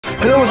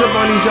Hello what's up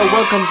mga ninja,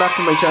 welcome back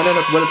to my channel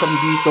at welcome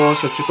dito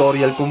sa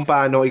tutorial kung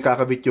paano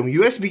ikakabit yung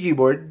USB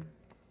keyboard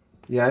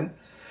yan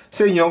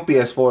sa inyong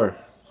PS4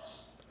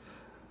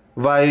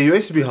 via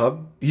USB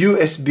hub,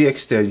 USB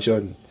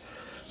extension.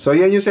 So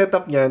yan yung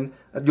setup nyan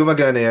at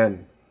gumagana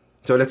yan.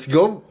 So let's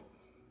go!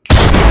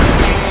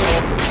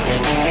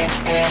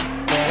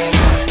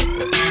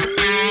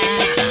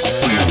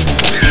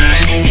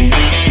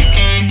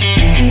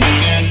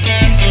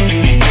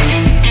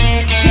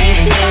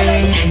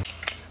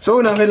 So,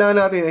 unang kailangan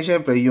natin ay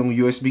syempre yung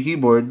USB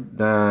keyboard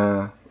na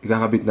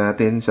ikakabit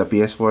natin sa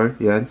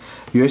PS4. Yan.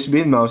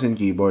 USB and mouse and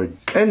keyboard.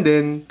 And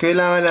then,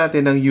 kailangan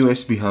natin ng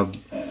USB hub.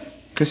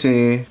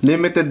 Kasi,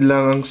 limited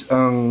lang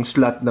ang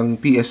slot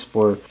ng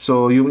PS4.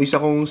 So, yung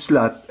isa kong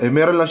slot,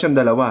 meron lang siyang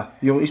dalawa.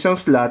 Yung isang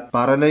slot,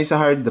 para na sa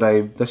hard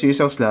drive. Tapos yung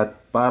isang slot,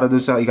 para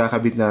dun sa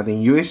ikakabit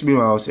natin USB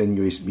mouse and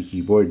USB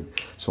keyboard.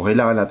 So,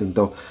 kailangan natin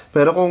to.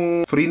 Pero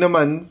kung free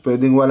naman,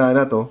 pwedeng wala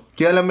na to.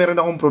 Kaya lang meron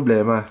akong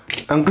problema.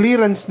 Ang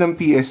clearance ng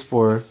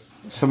PS4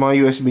 sa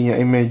mga USB niya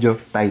ay medyo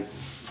tight.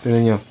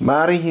 Tignan nyo.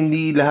 Maaaring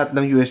hindi lahat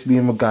ng USB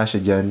magkasya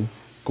dyan.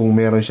 Kung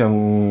meron siyang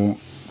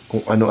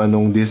kung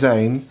ano-anong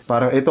design.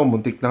 Parang ito,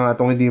 muntik na nga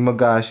itong hindi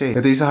magkasya.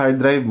 Ito yung sa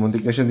hard drive,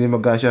 muntik na siya hindi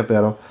magkasya.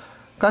 Pero,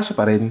 kasya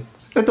pa rin.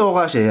 Ito,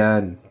 kasya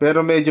yan.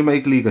 Pero medyo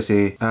maikli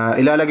kasi.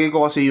 Ilalagay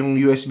ko kasi yung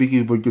USB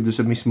keyboard ko doon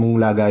sa mismong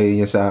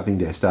lagayan niya sa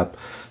aking desktop.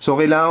 So,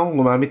 kailangan kong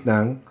gumamit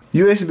ng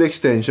USB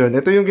extension.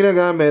 Ito yung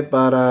ginagamit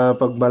para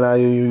pag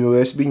malayo yung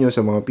USB nyo sa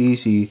mga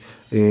PC,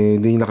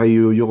 hindi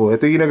naka-UU ko.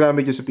 Ito yung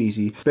ginagamit nyo sa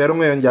PC. Pero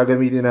ngayon,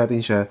 gagamitin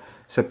natin siya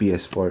sa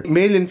PS4.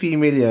 Male and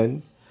female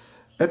yan.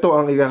 Ito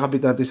ang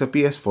ikakabit natin sa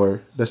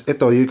PS4. Tapos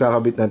ito yung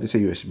ikakabit natin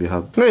sa USB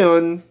hub.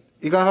 Ngayon,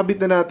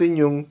 ikakabit na natin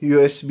yung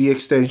USB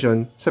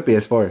extension sa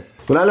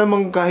PS4. Wala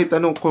namang kahit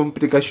anong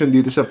komplikasyon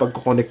dito sa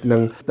pagkoconnect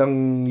ng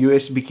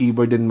USB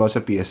keyboard and mouse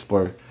sa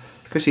PS4.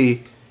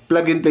 Kasi,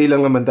 plug and play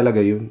lang naman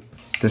talaga yun.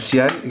 Tapos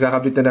yan,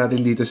 ikakabit na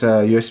natin dito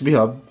sa USB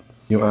hub,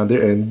 yung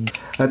other end.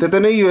 At ito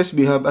na yung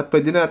USB hub at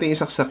pwede natin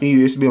isaksak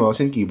yung USB mouse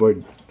and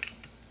keyboard.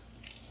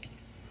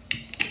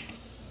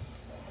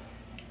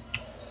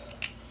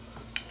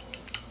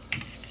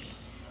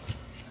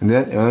 And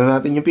then, i-on na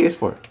natin yung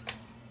PS4.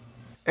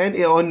 And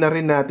i-on na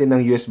rin natin ang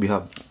USB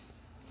hub.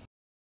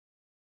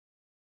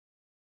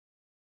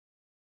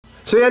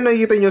 So yan,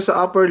 nakikita nyo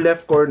sa upper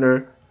left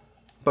corner,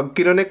 pag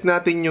kinonect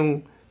natin yung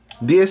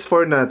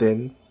DS4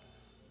 natin,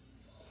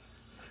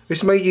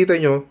 is makikita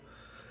nyo,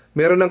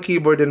 meron ng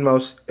keyboard and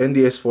mouse and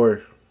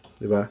DS4.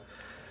 Diba?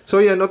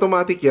 So yan,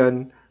 automatic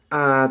yan,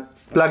 at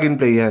plug and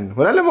play yan.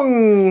 Wala namang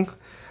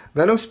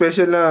ganong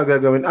special na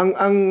gagawin.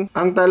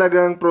 Ang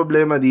talagang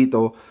problema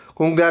dito,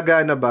 kung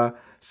gagana ba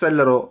sa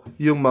laro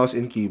yung mouse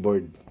and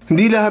keyboard.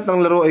 Hindi lahat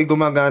ng laro ay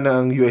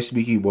gumagana ang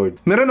USB keyboard.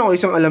 Meron ako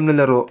isang alam na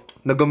laro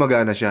na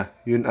gumagana siya.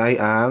 Yun ay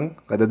ang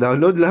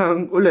kada-download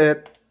lang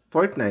ulit,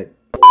 Fortnite.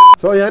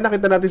 So ayan,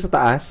 nakita natin sa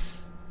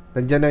taas.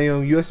 Nandiyan na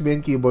yung USB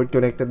and keyboard,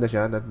 connected na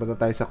siya. Napunta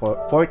tayo sa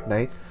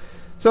Fortnite.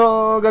 So,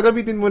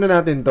 gagamitin muna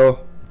natin to.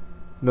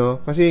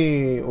 No?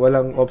 Kasi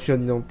walang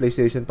option yung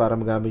PlayStation para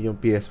magamit yung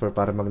PS4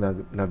 para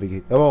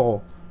mag-navigate. Ewan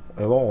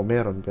ko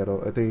meron.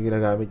 Pero ito yung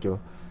ginagamit ko.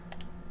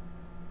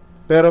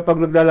 Pero pag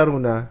naglalaro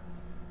na,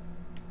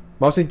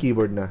 mouse and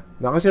keyboard na.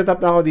 Nakaset up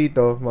na ako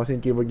dito. Mouse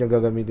and keyboard yung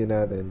gagamitin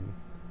natin.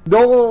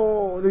 Doon ko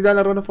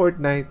naglalaro na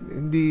Fortnite,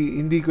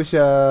 hindi ko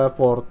siya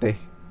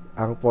forte.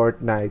 Ang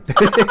Fortnite.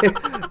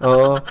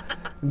 Oo.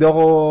 Hindi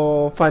ako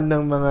fan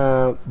ng mga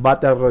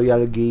Battle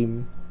Royale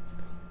game.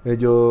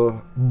 Medyo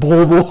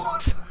bobo.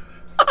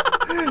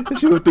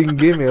 Shooting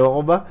game, ewan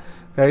ko ba?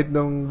 Kahit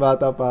nung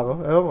bata pa ako.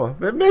 Ewan ko.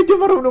 Medyo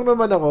marunong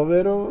naman ako,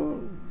 pero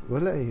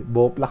wala eh.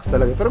 Boplax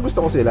talaga. Pero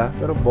gusto ko sila.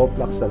 Pero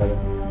Boplax talaga.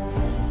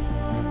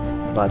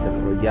 Battle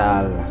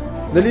Royale.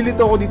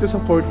 Nalilito ako dito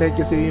sa Fortnite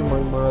kasi yung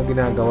mga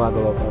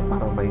ginagawa-gawa pa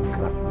parang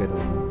Minecraft.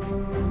 Ganun.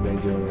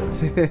 Medyo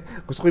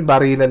gusto ko yung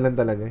barilan lang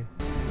talaga eh.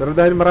 Pero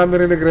dahil marami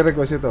rin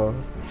nagre-request ito,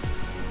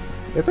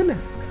 ito na.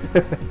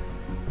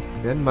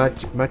 Yan,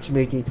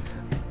 matchmaking.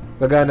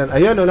 Gaganan.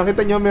 Ayan o,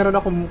 nakita nyo, meron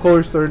akong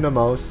cursor na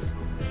mouse.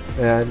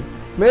 Ayan.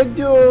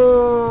 Medyo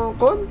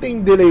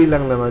konting delay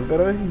lang naman,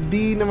 pero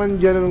hindi naman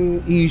dyan ang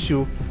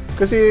issue.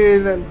 Kasi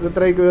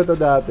na-try ko na ito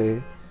dati.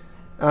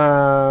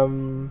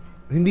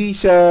 Hindi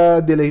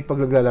siya delay pag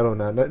naglalaro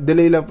na.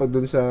 Delay lang pag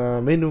dun sa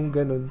menu,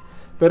 ganun.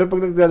 Pero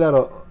pag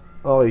naglalaro,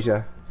 okay siya.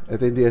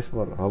 Ito yung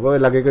DS4.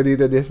 Lagay ko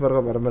dito DS4 ko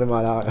para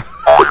marimala ka.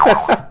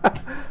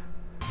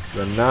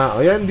 Yan na.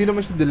 O yan, hindi naman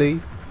siya delay.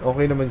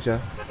 Okay naman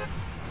siya.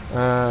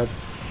 At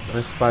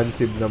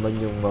responsive naman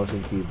yung mouse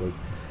and keyboard.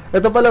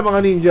 Ito pala mga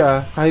ninja,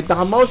 kahit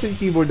naka-mouse and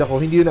keyboard ako,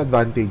 hindi yun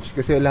advantage.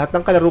 Kasi lahat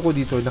ng kalaro ko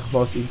dito,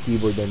 naka-mouse and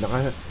keyboard na.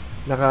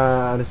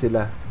 Ano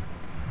sila.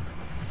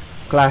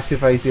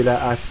 Classify sila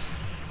as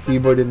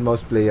keyboard and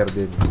mouse player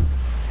din.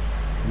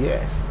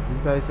 Yes. Dito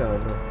tayo sa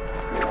ano.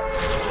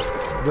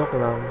 Joke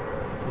lang.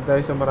 Dito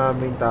tayo sa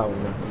maraming tao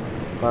na.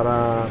 Para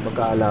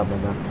magkaalaman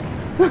na.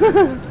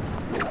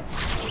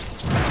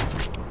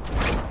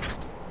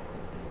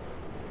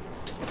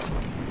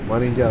 Mga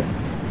ninja,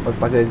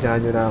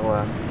 pagpasensyahan nyo na ako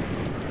ha.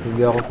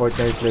 Hindi ako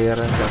Fortnite player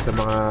sa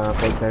mga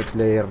Fortnite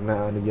player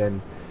na ano dyan,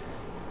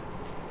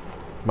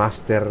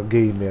 master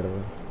gamer.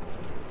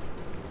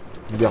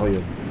 Hindi ako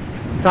yun.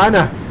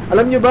 Sana!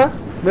 Alam nyo ba?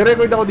 May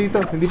record ako dito.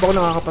 Hindi pa ako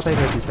nakakapatay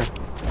kahit isa.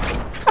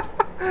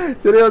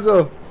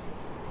 Seryoso.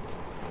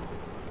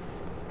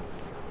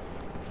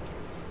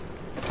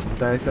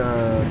 Tayo sa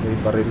may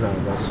baril na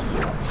agad.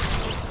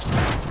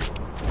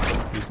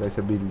 Dito tayo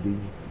sa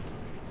building.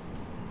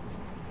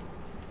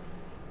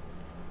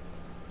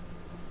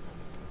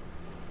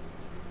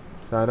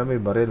 Sana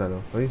may baril,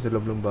 ano? Ay, sa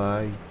loob ng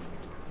bahay.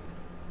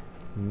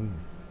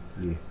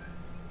 Sige.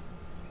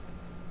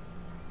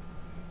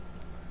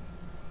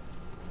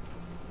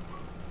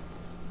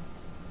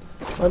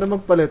 Paano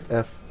magpalit?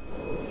 F.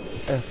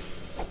 F.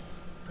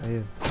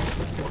 Ayun.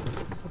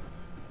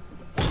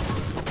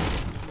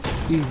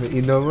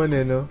 May inaman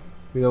eh, no?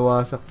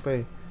 Binawasak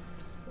pa eh.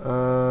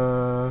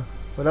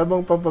 Wala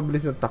bang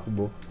pampabilis ng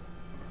takbo?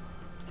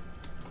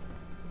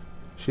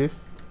 Shift?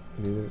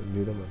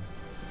 Hindi naman.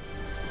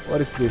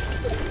 What is this?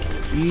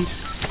 E.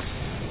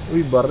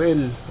 Uy,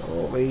 barrel.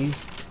 Okay.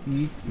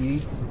 E.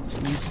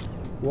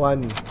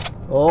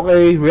 1.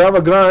 Okay, we have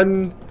a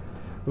gun.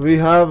 We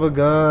have a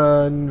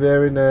gun.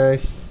 Very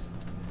nice.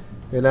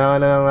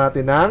 Kailangan na lang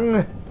natin ng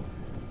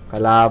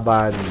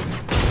kalaban.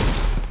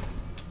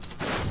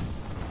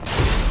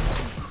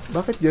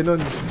 Bakit ganon?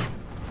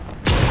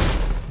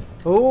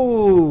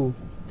 Oh!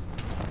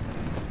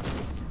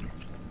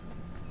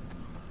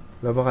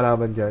 Wala bang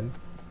kalaban dyan?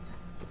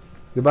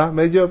 Diba?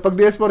 Medyo, pag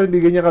DS4 hindi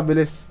ganyan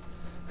kabilis.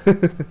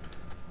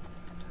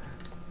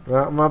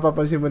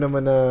 Mapapansin mo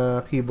naman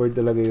na keyboard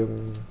talaga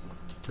yung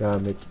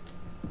gamit.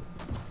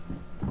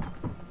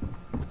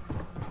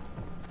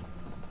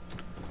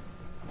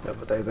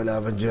 Dapat tayo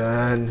kalaban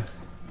dyan.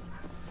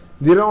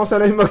 Hindi na ako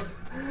sanay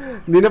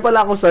hindi na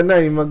pala ako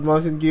sanay mag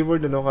mouse and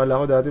keyboard. Ano, kala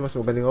ko dati mas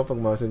magaling ako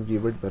pag mouse and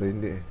keyboard, pero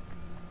hindi eh.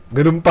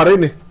 Ganun pa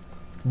rin eh.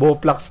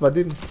 Bowplugs pa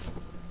din.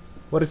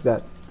 What is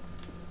that?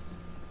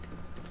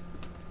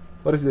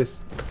 What is this?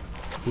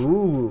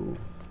 Ooh.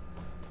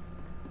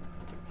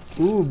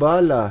 Ooh,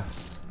 bala.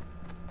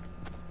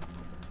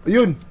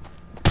 Ayun.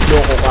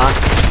 Loko ka.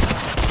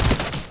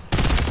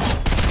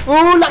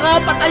 Ooh,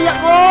 nakapatay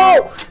ako!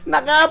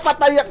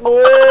 Nakapatay ako!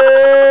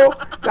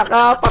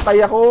 Nakapatay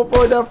ako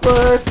for the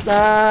first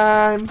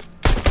time.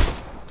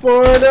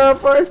 For the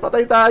first,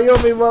 patay tayo.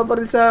 May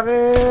mabaril sa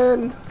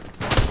akin.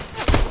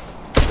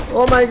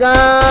 Oh my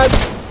God!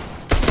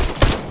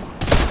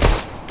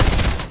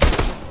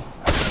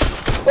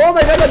 Oh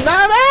my God! Ang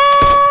dami!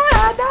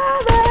 Ang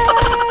dami!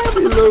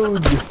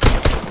 Reload!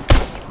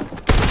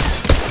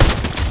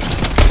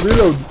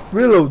 Reload!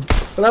 Reload!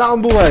 Wala na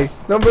akong buhay.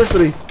 Number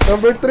 3.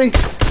 Number 3.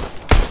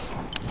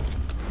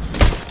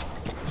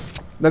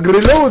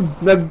 Nag-reload!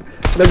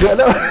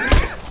 Nag-ano?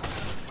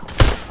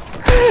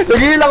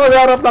 Nag-iila ko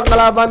sa harap ng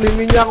kalaban.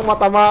 Hindi niya ako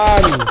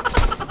matamaan.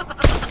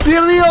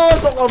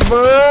 Seryoso ka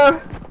ba?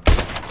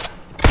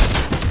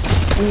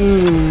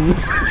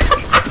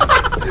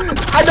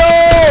 Ano?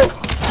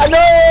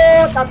 Ano?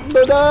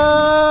 Tatlo na!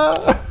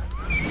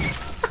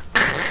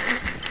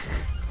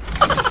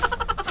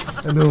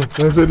 Ano?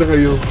 Nasaan na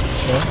kayo?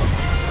 Ha?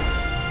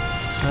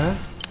 Ha?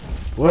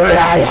 Where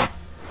are ya?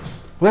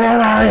 Where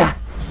are ya?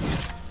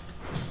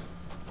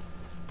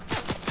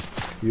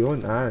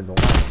 Yun, ano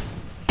ka?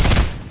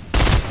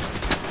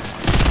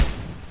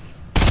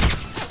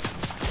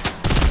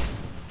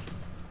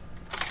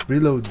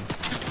 Reload.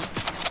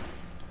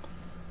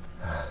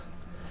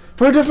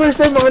 For the first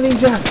time, mga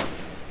ninja!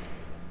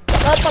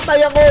 Nakapatay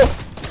ako!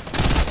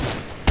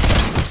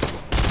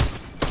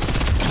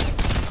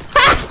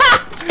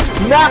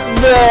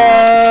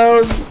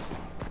 Knockdown!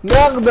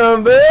 Knockdown,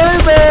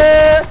 baby!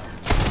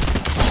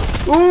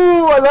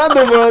 Ooh,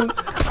 another one!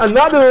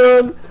 Another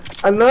one!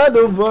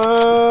 Another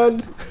one!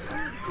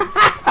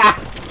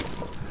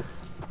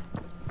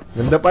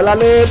 Ganda pala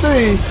na ito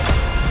eh!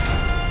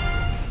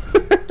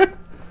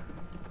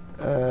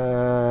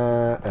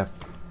 F.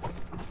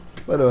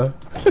 Ano ba?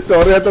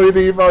 Sorry,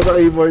 tumitingin pa ako sa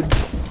keyboard.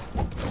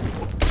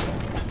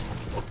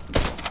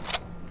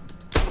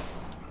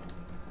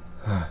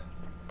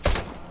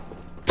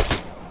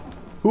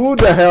 Who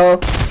the hell?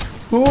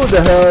 Who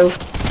the hell?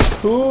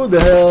 Who the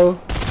hell?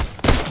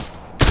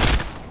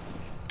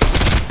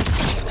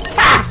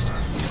 Ah!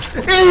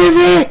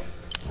 Easy!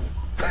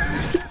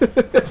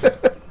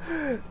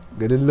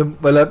 Ganun lang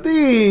pala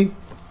ti.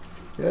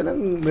 Kaya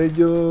lang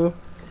medyo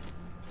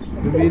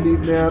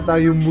lumiliit na yata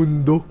yung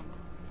mundo.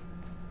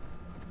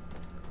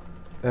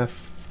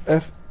 F.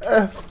 F.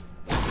 F.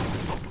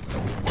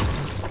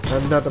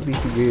 I'm not a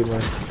PC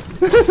gamer.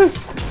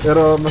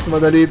 Pero mas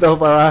madali ito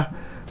para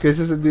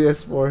kaysa sa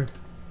DS4.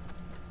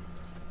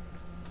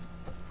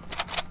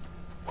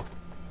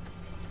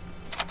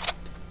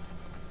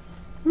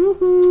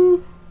 Woohoo!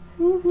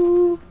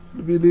 Woohoo!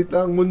 Lumiliit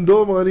na ang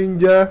mundo, mga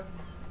ninja.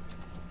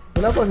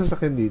 Wala pa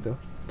sasakyan dito.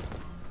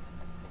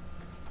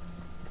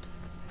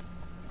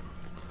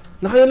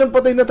 Nakailang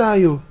patay na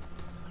tayo.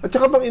 At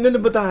saka pang ina na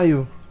ba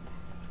tayo?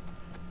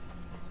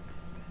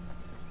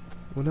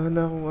 Wala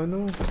na akong ano.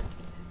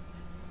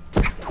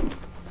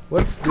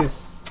 What's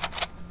this?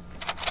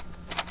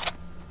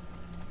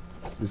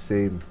 It's the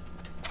same.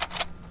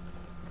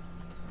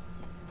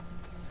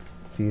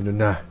 Sino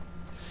na?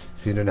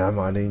 Sino na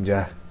mga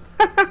ninja?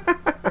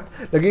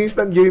 Naging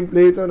instant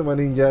gameplay ito mga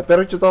ninja.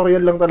 Pero tutorial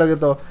lang talaga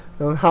to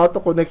ng how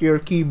to connect your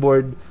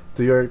keyboard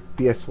to your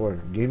PS4.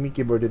 Gaming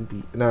keyboard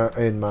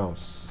and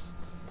mouse.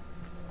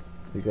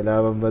 Hindi ka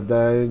laban ba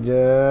tayo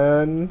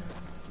dyan?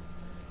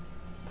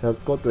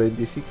 Health ko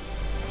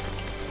 26.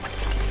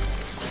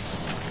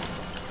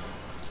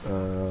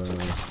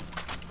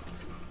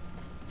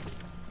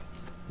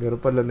 Meron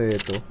pala na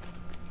ito.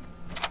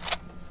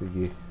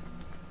 Sige.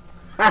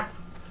 Ha!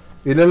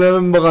 Ilan na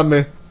lang ba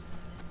kami?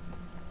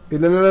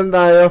 Ilan na lang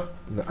tayo?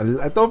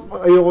 Ito,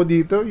 ayoko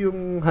dito.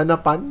 Yung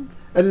hanapan.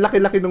 Ang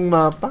laki-laki ng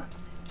mapa.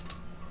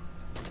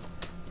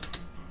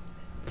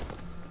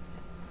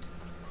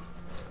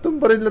 Itong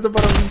baril na ito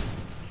parang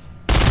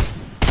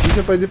hindi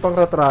siya pwede pang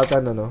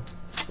ratratan, ano?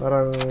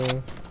 Parang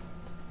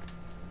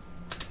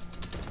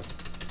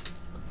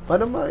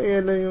paano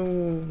maela yung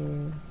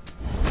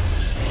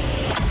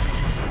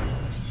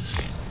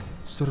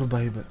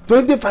survival?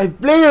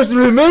 25 players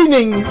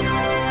remaining!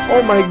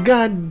 Oh my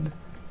god!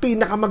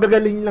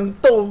 Pinakamagagaling lang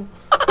to!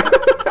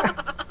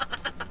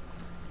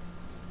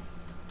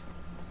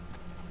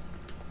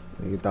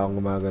 Nakikita akong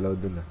gumagalaw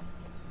dun, ah.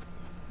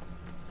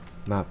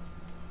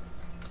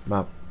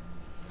 Map.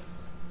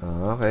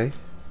 Okay.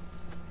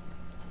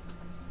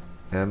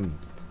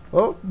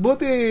 Oh,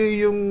 buti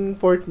yung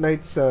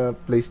Fortnite sa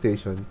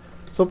PlayStation.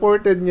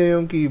 Supported niya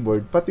yung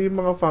keyboard. Pati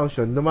yung mga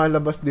function,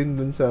 lumalabas din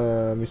dun sa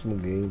mismong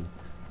game.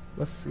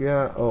 Mas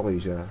kaya okay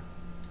siya.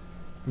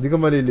 Hindi ka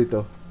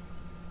malilito.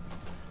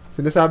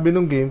 Sinasabi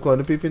nung game kung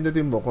ano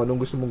pipindutin mo, kung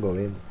anong gusto mong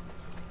gawin.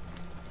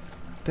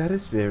 That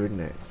is very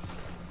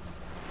nice.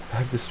 I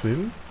have to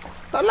swim?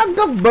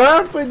 Talaga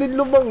ba? Pwede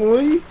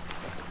lumangoy?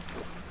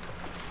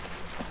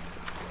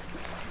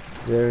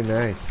 Very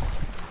nice.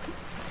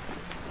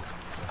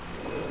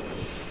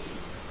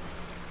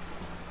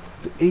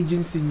 The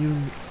agency knew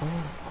me.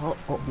 Oh,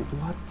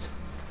 what?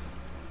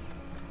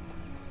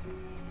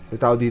 May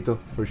tao dito,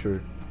 for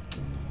sure.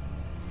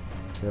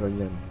 Meron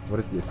yan. What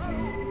is this?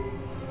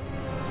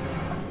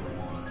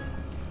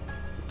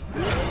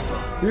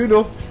 You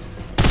know.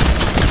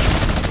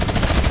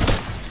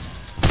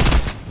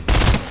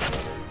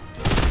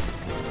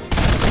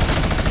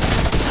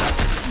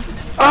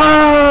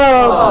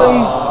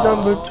 Place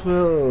number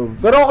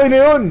 12. Pero okay na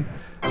yun.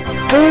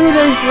 Very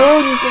nice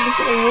yun. Gusto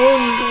ko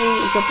yun.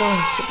 Isa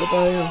pa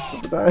tayo.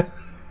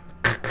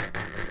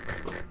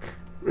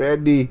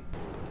 Ready.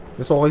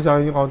 Mas okay sa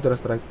akin yung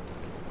Counter-Strike.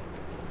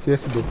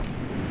 CSGO.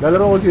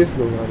 Lalaro ko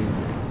CSGO.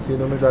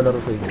 Sino naglalaro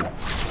sa inyo?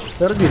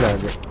 Pero di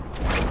lagi.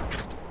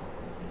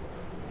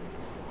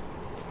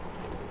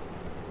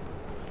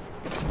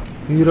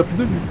 Hirap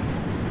dun.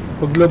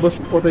 Paglabas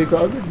mo, patay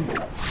ka agad.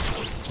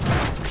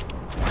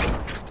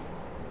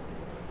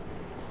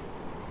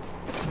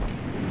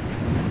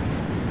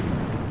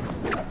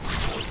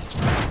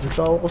 May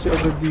tao kasi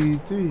agad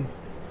dito eh.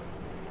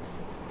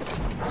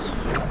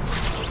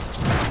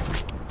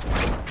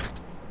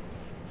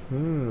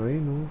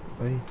 Ayun o.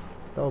 Ay,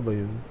 tao ba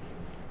yun?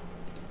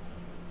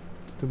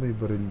 Ito may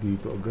baril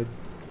dito agad.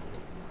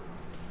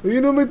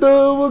 Ayun o, may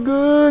tao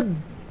agad!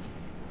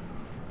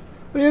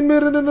 Ayan,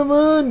 meron na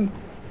naman!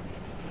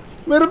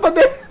 Meron pa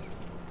din!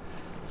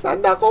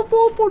 Saan ako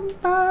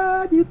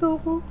pupunta?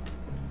 Dito ako.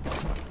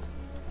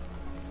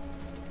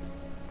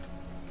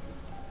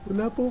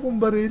 Wala po akong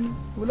baril.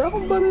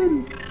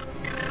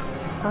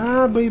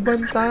 Ah, may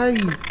bantay.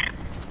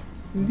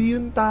 Hindi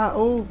yung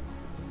tao.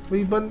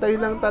 May bantay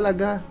lang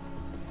talaga.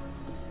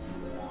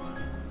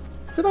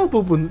 Saan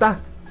ako pupunta?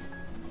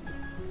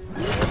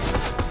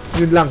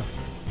 Yun lang.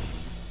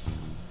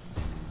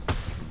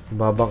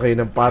 Babangkay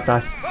ng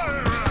patas.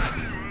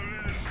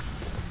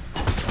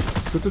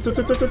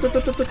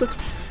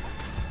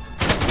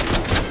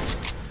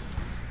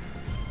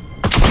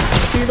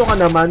 Sino ka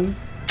naman?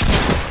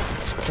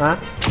 Ha?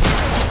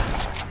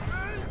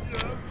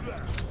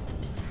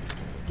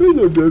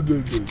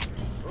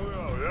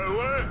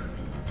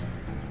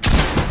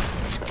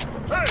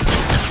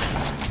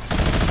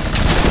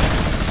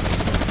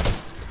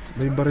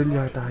 May baril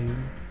yata yun.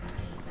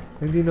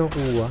 Hindi na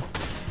kuha.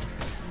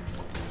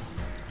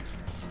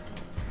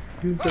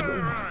 Yun sa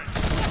doon.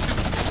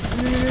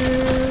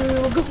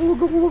 Wag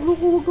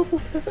ako.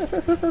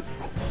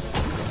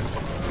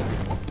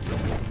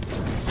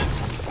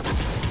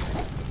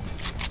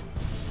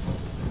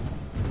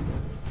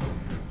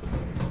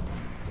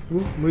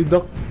 May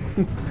duck.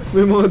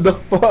 May mga duck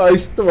pa.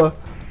 Ayos to ah.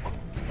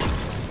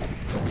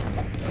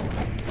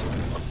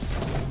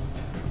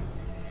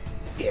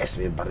 Yes,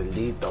 may baril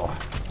dito.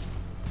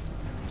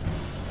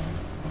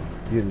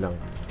 Yun lang.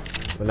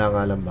 Wala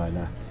nga lang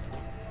bala.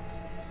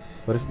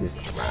 What is this?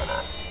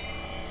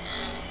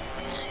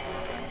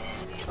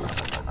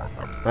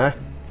 Ha?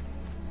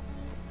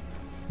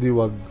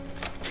 Diwag.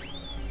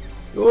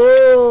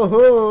 Oh,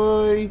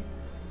 hoy!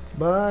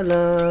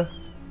 Bala.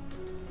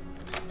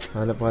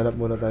 Hanap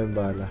muna tayong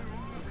bala.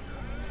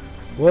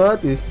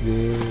 What is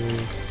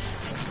this?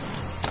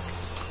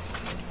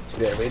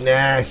 Very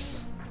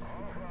nice.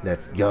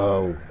 Let's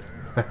go.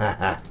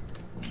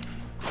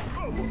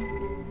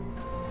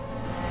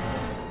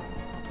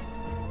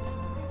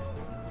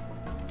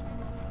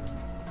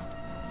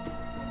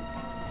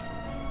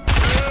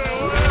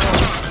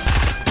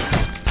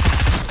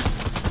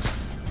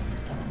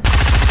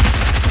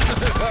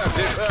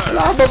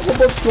 Laban ko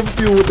ba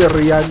computer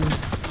yan?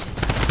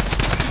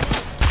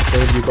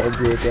 Pero hindi ko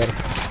computer.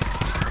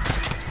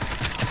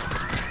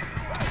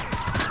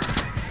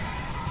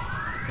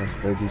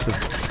 Tayo dito.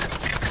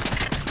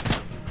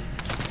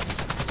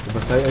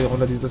 Diba tayo? Ayoko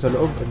na dito sa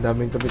loob. Ang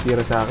daming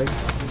tumitira sa akin.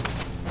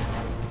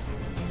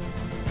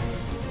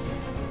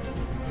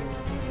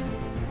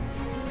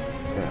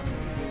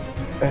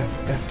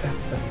 F.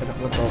 Anak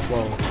ng tawag.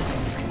 Wow.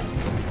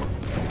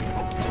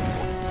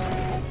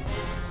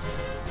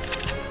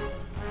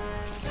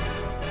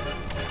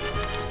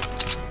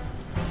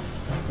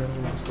 Pero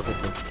gusto ko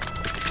ito.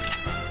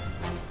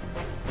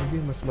 Hindi,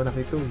 mas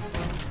malaki ito eh.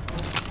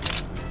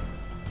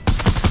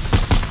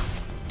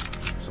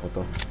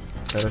 To.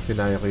 Pero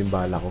sinaya ko yung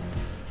bala ko.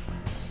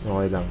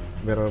 Okay lang.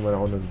 Meron naman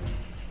ako nun.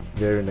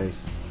 Very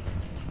nice.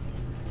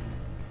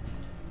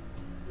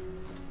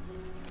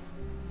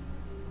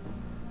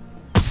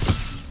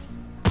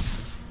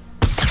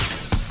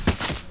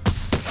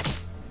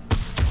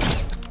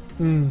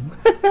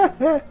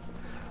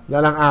 Wala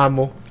lang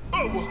amo.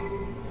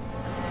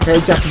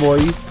 Headshot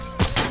boy.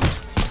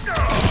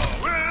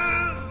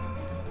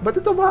 Ba't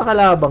ito mga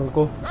kalabang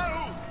ko?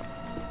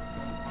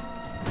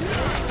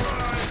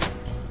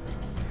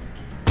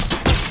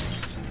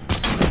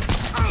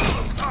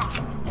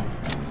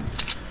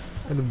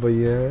 Ano ba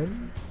yan?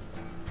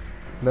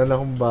 Wala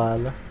akong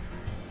bala.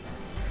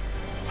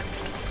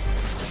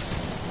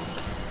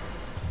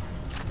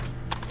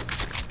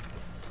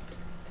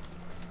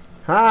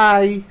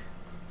 Hi!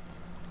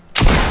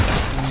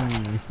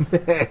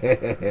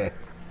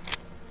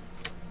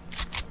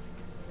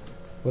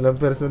 Walang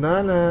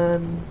personalan.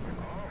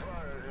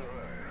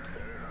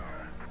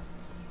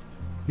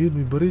 Yun,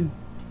 may baril.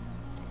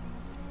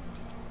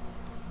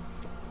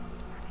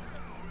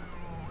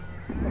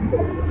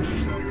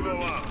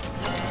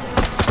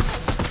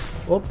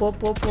 Op. Ano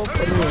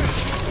yun?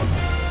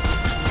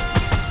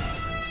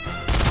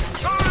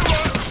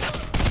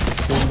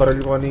 Yung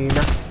baril ko kanina.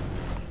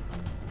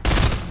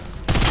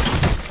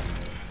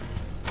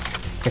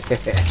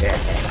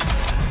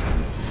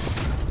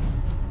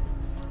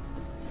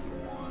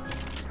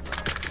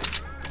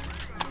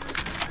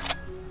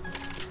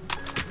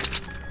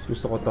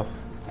 Gusto ko to.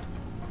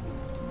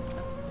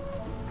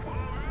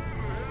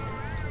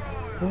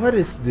 What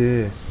is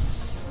this?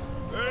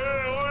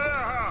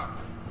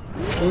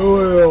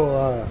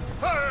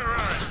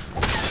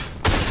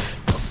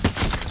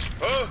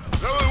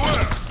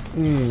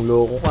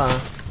 Loko ka.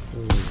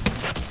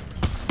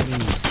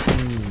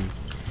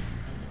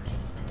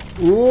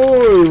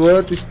 Uy,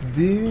 what is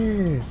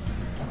this?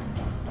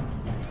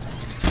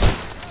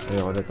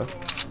 Ayoko na to.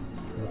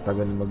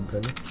 Tagal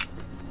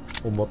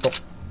umotok.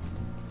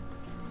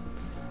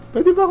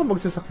 Pwede ba ako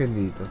magsasakyan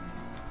dito?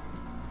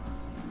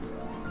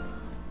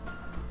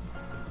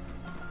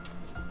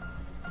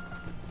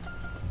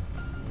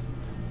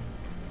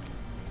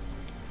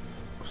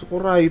 Gusto ko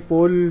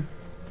rifle.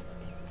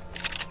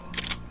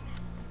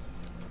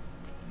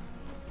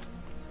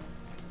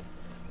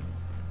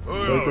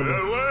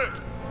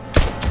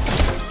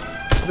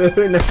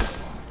 Very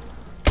nice.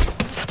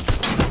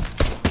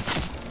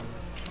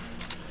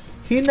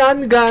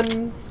 Hinangan.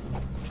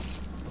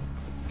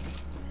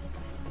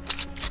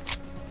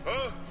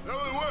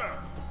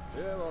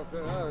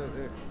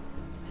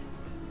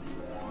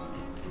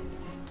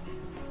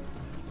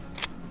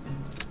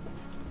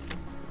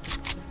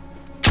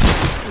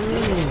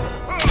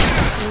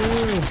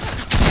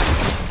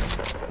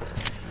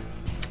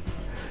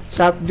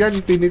 Shotgun,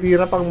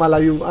 tinitira pang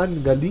malayuan.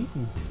 Galing.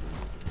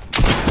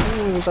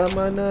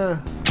 Tama na.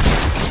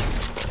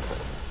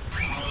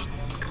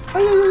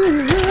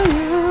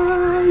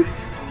 Ay.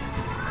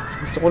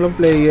 Gusto ko lang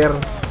player.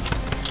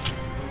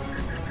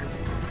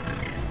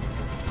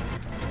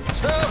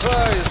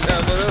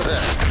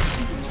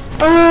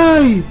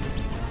 Ay!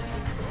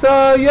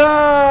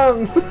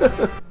 Sayang!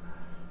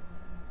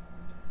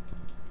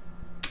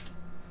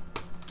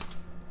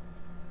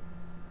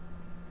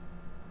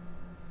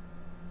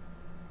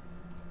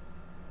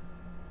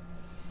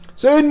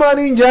 So yun mga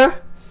ninja,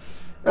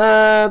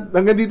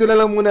 hanggang dito na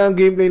lang muna ang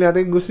gameplay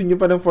natin. Gusto nyo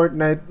pa ng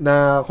Fortnite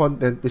na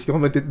content, please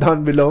comment it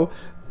down below.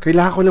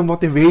 Kailangan ko ng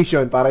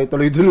motivation para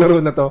ituloy yung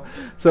laro na to.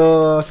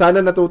 So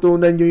sana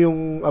natutunan nyo yung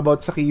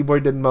about sa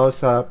keyboard and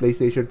mouse sa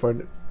PlayStation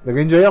 4.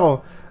 Nag-enjoy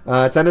ako.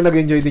 Sana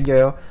nag-enjoy din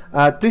kayo.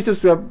 Please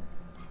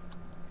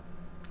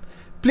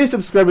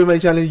subscribe to my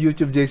channel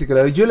YouTube,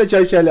 jccaloy, Julia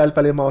Charchelle,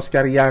 Alpha Lima,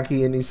 Oscar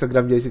Yankee, and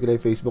Instagram, jccaloy,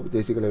 Facebook,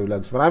 jccaloy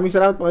Vlogs. Maraming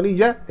salamat mga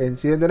ninja,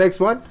 and see you in the next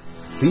one.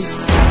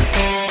 Peace!